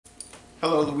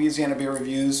Hello, Louisiana Beer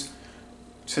Reviews.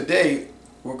 Today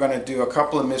we're going to do a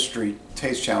couple of mystery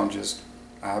taste challenges.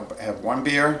 I have one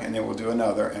beer and then we'll do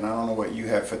another, and I don't know what you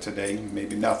have for today.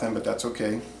 Maybe nothing, but that's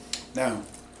okay. Now,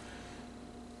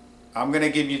 I'm going to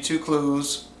give you two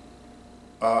clues,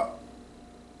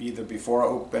 either before I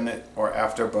open it or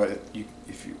after, but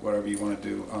if you whatever you want to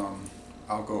do,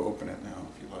 I'll go open it now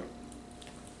if you like.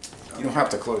 You don't have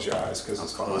to close your eyes because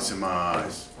it's closing my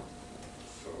eyes.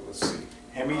 So let's see.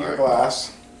 Hand me your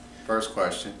glass. First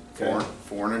question. Okay.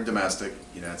 Foreign or domestic?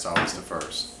 You know, it's always the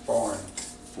first. Foreign.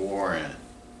 Foreign.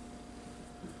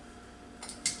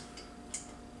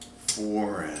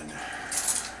 Foreign.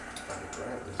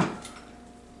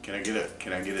 Can I get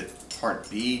a part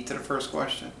B to the first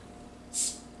question?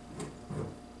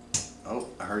 Oh,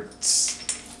 I heard tss.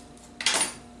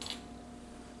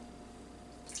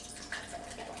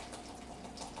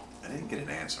 I didn't get an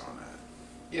answer on that.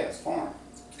 Yeah, it's foreign.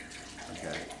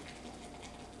 Okay.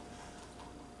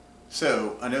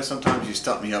 So, I know sometimes you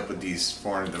stump me up with these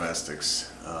foreign domestics,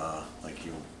 like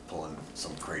you pulling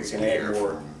some crazy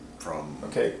beer from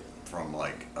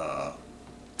like, I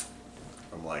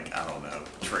don't know,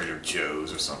 Trader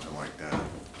Joe's or something like that.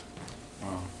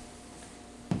 Wow.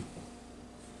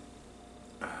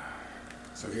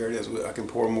 So here it is. I can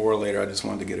pour more later. I just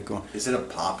wanted to get it going. Is it a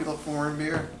popular foreign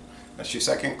beer? That's your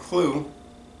second clue.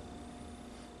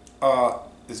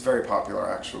 It's very popular,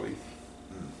 actually.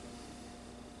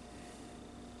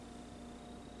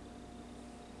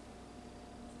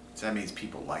 So that means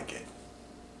people like it.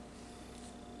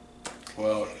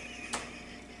 Well,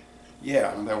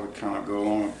 yeah, that would kind of go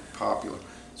along with popular.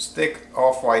 It's thick,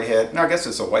 off-white head. No, I guess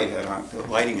it's a white head. The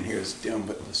lighting in here is dim,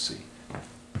 but let's see.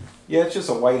 Yeah, it's just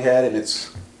a white head and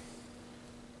it's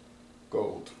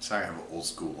gold. Sorry, I have old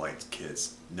school lights,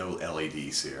 kids. No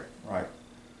LEDs here. Right.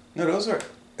 No, those are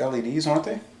LEDs, aren't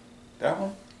they? That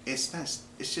one? It's not.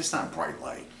 It's just not bright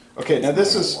light. Okay, now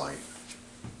this is light.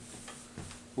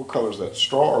 What color is that?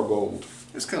 Straw or gold?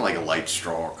 It's kind of like a light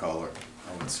straw color,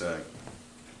 I would say.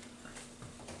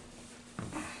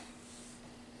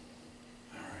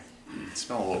 Alright. It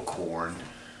smells a little corn.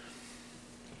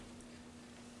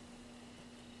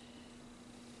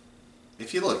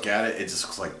 If you look at it, it just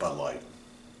looks like Bud Light.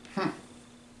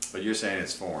 But you're saying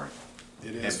it's foreign.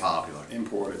 It is. And popular.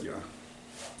 Imported, yeah.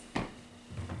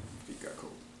 Feet got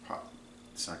cold. Hot.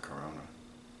 It's not Corona.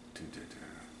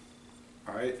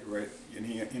 Alright, right.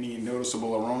 Any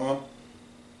noticeable aroma?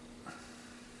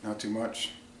 Not too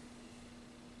much?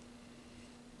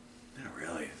 Not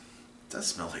really. It does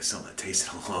smell like something that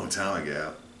tasted a long time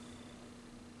ago.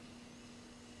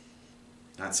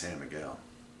 Not San Miguel.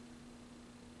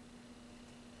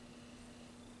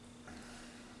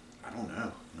 I don't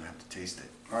know. I'm gonna have to taste it.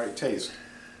 Alright, taste.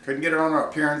 Couldn't get it on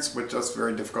appearance, but just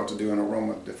very difficult to do, and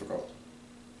aroma difficult.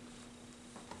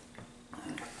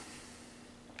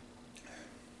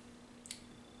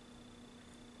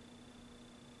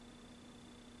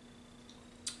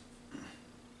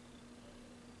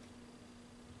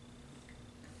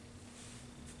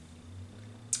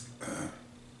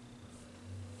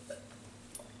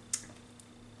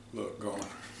 Look, go on.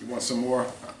 You want some more?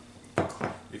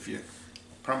 If you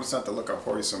promise not to look, I'll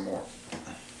pour you some more.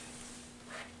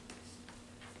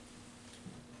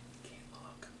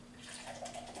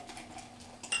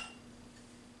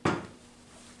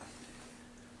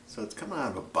 So it's coming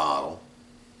out of a bottle.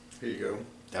 Here you go.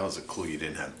 That was a clue you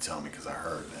didn't have to tell me because I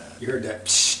heard that. You heard that?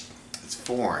 It's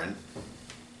foreign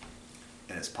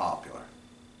and it's popular.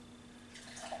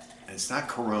 And it's not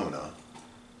Corona.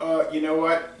 You know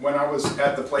what? When I was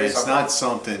at the place, It's not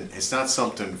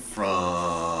something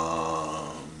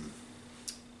from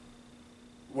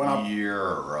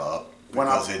Europe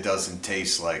because it doesn't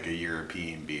taste like a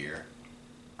European beer.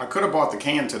 I could have bought the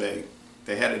can today.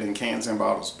 They had it in cans and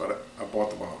bottles, but I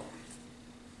bought the bottle.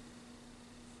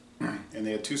 And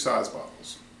they had two size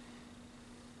bottles.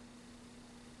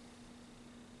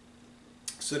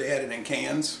 So they had it in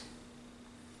cans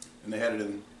and they had it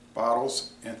in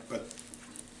bottles, but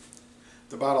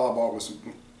the bottle I bought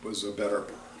was a better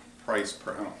price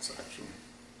per ounce, actually.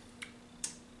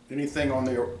 Anything on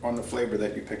the flavor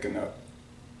that you're picking up?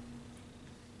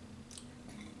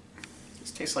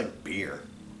 This tastes like beer.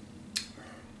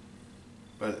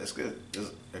 But it's good.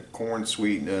 There's a corn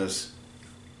sweetness.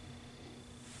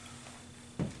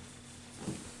 Kind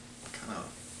of.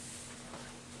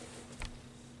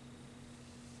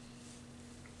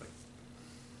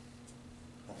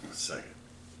 Hold on a second.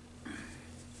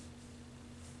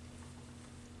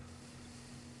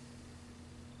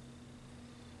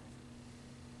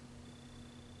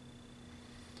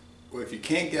 Well, if you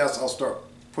can't guess, I'll start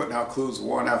putting out clues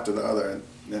one after the other, and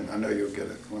Then I know you'll get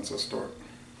it once I start.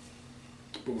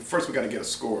 But first we got to get a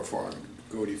score before I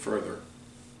go any further.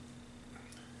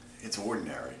 It's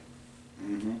ordinary.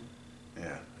 Mm-hmm.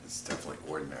 Yeah, it's definitely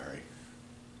ordinary.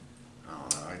 I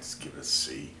don't know. I just give it a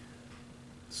C.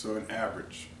 So an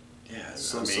average. Yeah,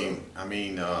 So, I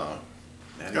mean,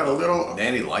 it's got a little.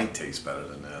 Natty Light tastes better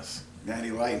than this.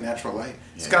 Natty Light, natural light.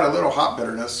 It's Yeah. got a little hop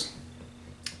bitterness.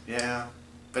 Yeah,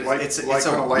 but Like- it's like a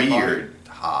kinda light weird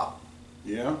hop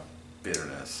Yeah.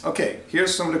 bitterness. Okay,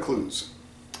 here's some of the clues.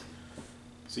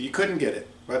 So you couldn't get it,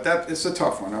 but it's a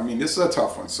tough one. I mean, this is a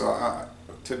tough one. So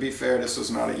to be fair, this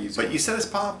is not an easy But one. you said it's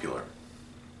popular.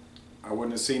 I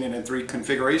wouldn't have seen it in 3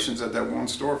 configurations at that one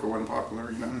store if it wasn't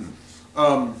popular, you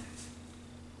know.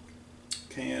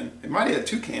 Can, it might have had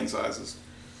 2 can sizes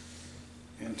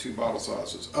and 2 bottle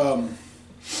sizes.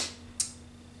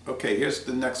 Okay, here's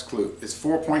the next clue. It's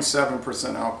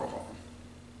 4.7% alcohol.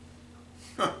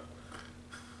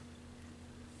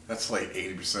 That's like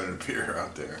 80% of the beer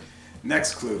out there.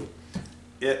 Next clue.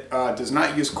 It does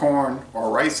not use corn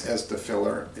or rice as the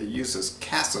filler. It uses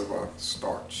cassava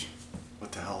starch.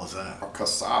 What the hell is that? Or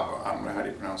cassava. I don't know how do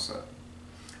you pronounce that.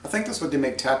 I think that's what they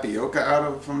make tapioca out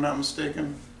of, if I'm not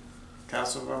mistaken.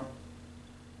 Cassava.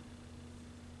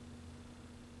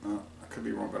 I could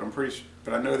be wrong, but I'm pretty sure.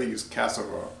 But I know they use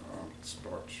cassava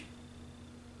starch.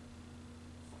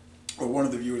 Well, one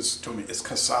of the viewers told me it's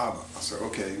cassava. I said,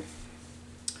 okay.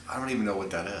 I don't even know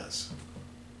what that is.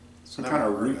 Some Never kind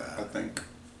of heard root, that. I think.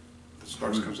 The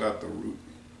starch comes out the root.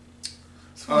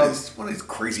 It's one of these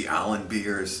crazy island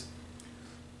beers.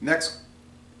 Next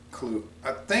clue.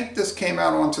 I think this came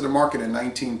out onto the market in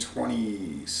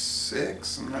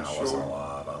 1926. I'm not No, it sure. wasn't a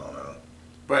lot. I don't know.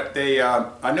 But they,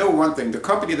 I know one thing. The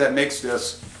company that makes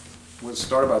this was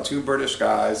started by 2 British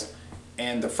guys.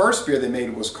 And the first beer they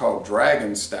made was called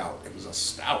Dragon Stout. It was a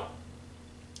stout.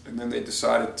 And then they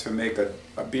decided to make a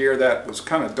beer that was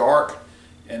kind of dark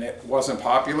and it wasn't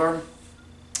popular.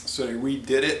 So they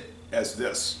redid it as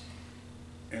this.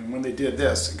 And when they did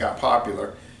this, it got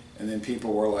popular. And then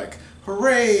people were like,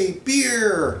 hooray,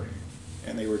 beer!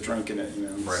 And they were drinking it, you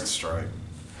know. Red Stripe.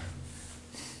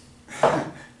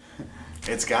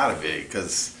 It's gotta be,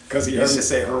 because he heard me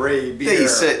say hooray, beer.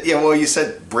 Yeah, you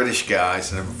said British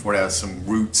guys, and then before that was some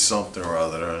root something or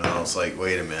other, and I was like,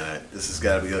 wait a minute, this has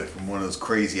got to be like from one of those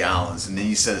crazy islands. And then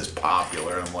you said it's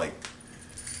popular, and I'm like,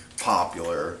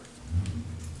 popular?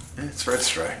 It's Red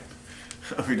Stripe.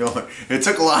 I mean, it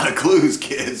took a lot of clues,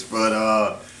 kids,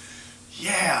 but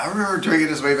yeah, I remember drinking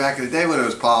this way back in the day when it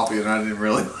was popular, and I didn't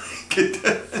really like it.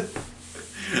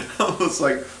 I was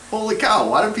like, holy cow,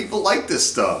 why do people like this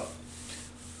stuff?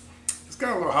 It's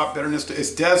got a little hop bitterness to it.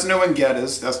 It's Desnoes and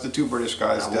Geddes. That's the 2 British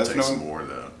guys. I will take some more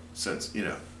though, since you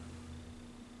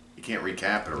can't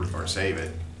recap it or save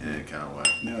it in any kind of way.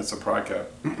 No, it's a pride cap.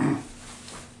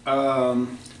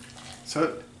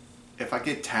 So, if I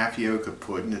get tapioca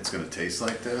pudding, it's going to taste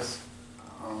like this.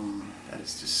 That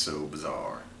is just so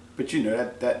bizarre. But you know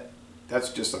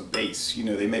that's just a base. You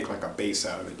know, they make like a base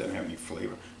out of it. It doesn't have any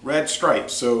flavor. Red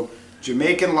Stripe. So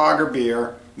Jamaican lager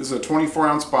beer. This is a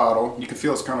 24-ounce bottle. You can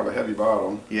feel it's kind of a heavy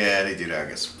bottle. Yeah, they do that, I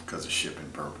guess, because of shipping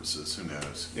purposes. Who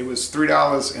knows? It was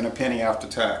 $3 and a penny after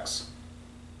tax.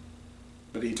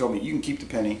 But he told me, you can keep the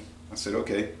penny. I said,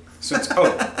 okay. Because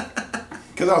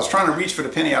I was trying to reach for the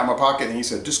penny out of my pocket, and he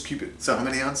said, just keep it. So how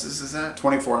many ounces is that?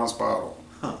 24-ounce bottle.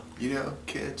 Huh. You know,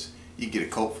 kids, you get a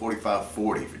Colt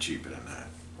 45-40 for cheaper than that.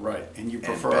 Right, and you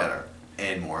prefer and better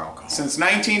and more alcohol. Since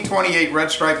 1928, Red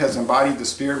Stripe has embodied the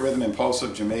spirit, rhythm, and pulse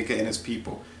of Jamaica and its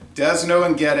people.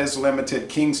 Desnoes Geddes Limited,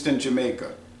 Kingston,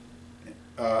 Jamaica.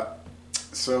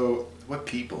 So what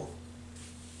people?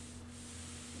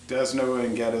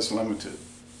 Desnoes Geddes Limited.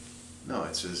 No,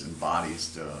 it says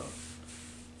embodies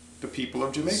the people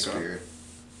of Jamaica. Spirit.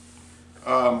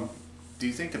 Do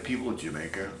you think the people of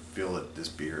Jamaica feel that this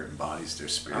beer embodies their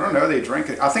spirit? I don't know. They drink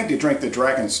it. I think they drink the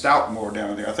Dragon Stout more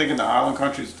down there. I think in the island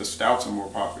countries, the stouts are more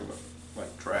popular,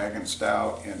 like Dragon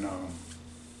Stout, and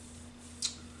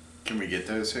can we get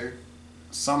those here?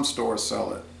 Some stores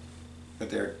sell it, but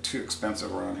they're too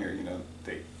expensive around here. You know,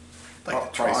 they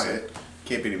like to try it.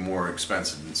 Can't be any more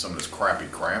expensive than some of this crappy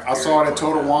craft beer. I saw it at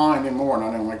Total Wine and more, and I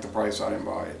didn't like the price. I didn't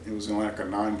buy it. It was in like a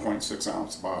 9.6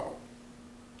 ounce bottle.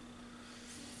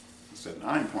 It said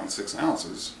 9.6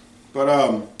 ounces, but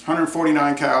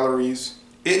 149 calories.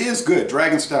 It is good.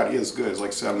 Dragon Stout is good. It's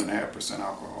like 7.5%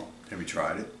 alcohol. Have you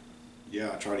tried it?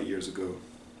 Yeah, I tried it years ago.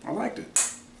 I liked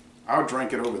it. I would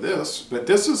drink it over this, but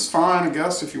this is fine, I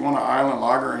guess, if you want an island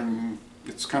lager and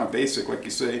it's kind of basic, like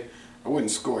you say. I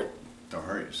wouldn't score it. Don't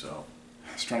hurt yourself.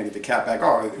 I was trying to get the cap back.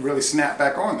 Oh, it really snapped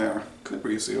back on there. Could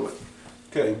reseal it.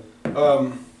 Okay.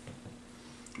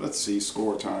 let's see,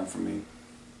 score time for me.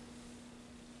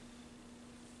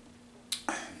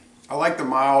 I like the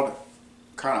mild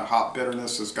kind of hop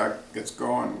bitterness this guy gets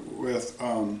going with.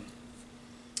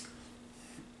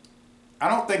 I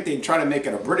don't think they try to make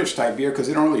it a British type beer because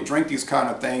they don't really drink these kind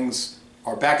of things.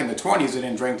 Or back in the 20s, they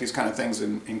didn't drink these kind of things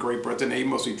in Great Britain. They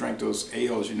mostly drank those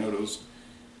ales, you know, those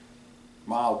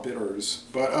mild bitters.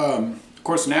 But of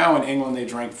course now in England they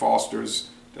drink Foster's.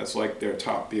 That's like their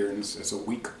top beer, and it's a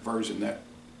weak version that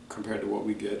compared to what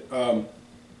we get.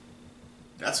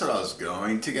 That's what I was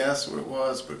going to guess what it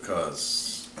was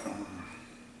because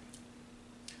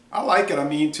I like it. I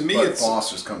mean, to me, but it's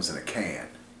Foster's comes in a can.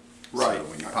 Right. So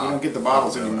when you We pop, don't get the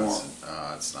bottles anymore.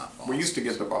 It's not Foster's. We used to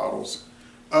get the bottles.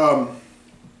 I'm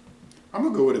gonna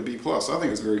go with a B+. I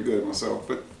think it's very good myself,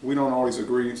 but we don't always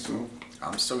agree. So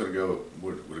I'm still gonna go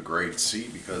with a grade C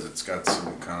because it's got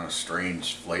some kind of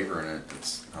strange flavor in it.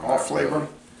 It's off flavor. Really,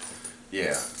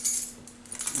 yeah.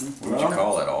 What would you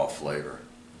call that? Off flavor?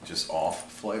 Just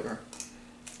off flavor?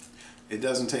 It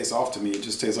doesn't taste off to me. It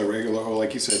just tastes like regular,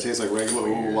 like you said, it tastes like regular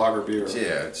old lager beer.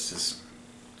 Yeah, it's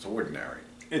ordinary.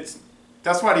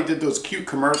 That's why he did those cute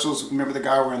commercials. Remember the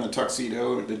guy wearing the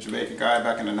tuxedo, the Jamaica guy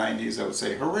back in the 90s that would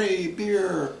say, "Hooray,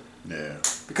 beer." Yeah.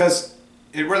 Because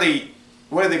it really,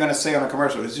 what are they going to say on a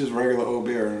commercial? It's just regular old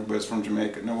beer, but it's from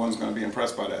Jamaica. No one's going to be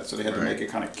impressed by that. So they had to make it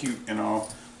kind of cute and all.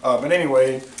 But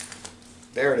anyway,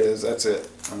 there it is. That's it.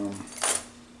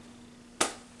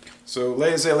 So,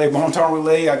 les bon temps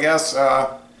relais, I guess.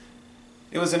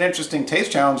 It was an interesting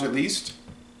taste challenge, at least.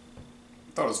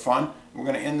 I thought it was fun. We're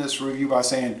going to end this review by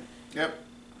saying, yep,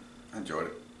 I enjoyed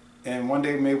it. And one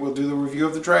day maybe we'll do the review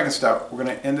of the Dragon Stout. We're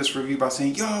going to end this review by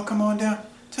saying, yo, come on down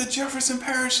to Jefferson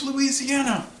Parish,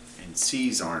 Louisiana. And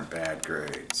C's aren't bad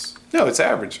grades. No, it's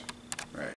average.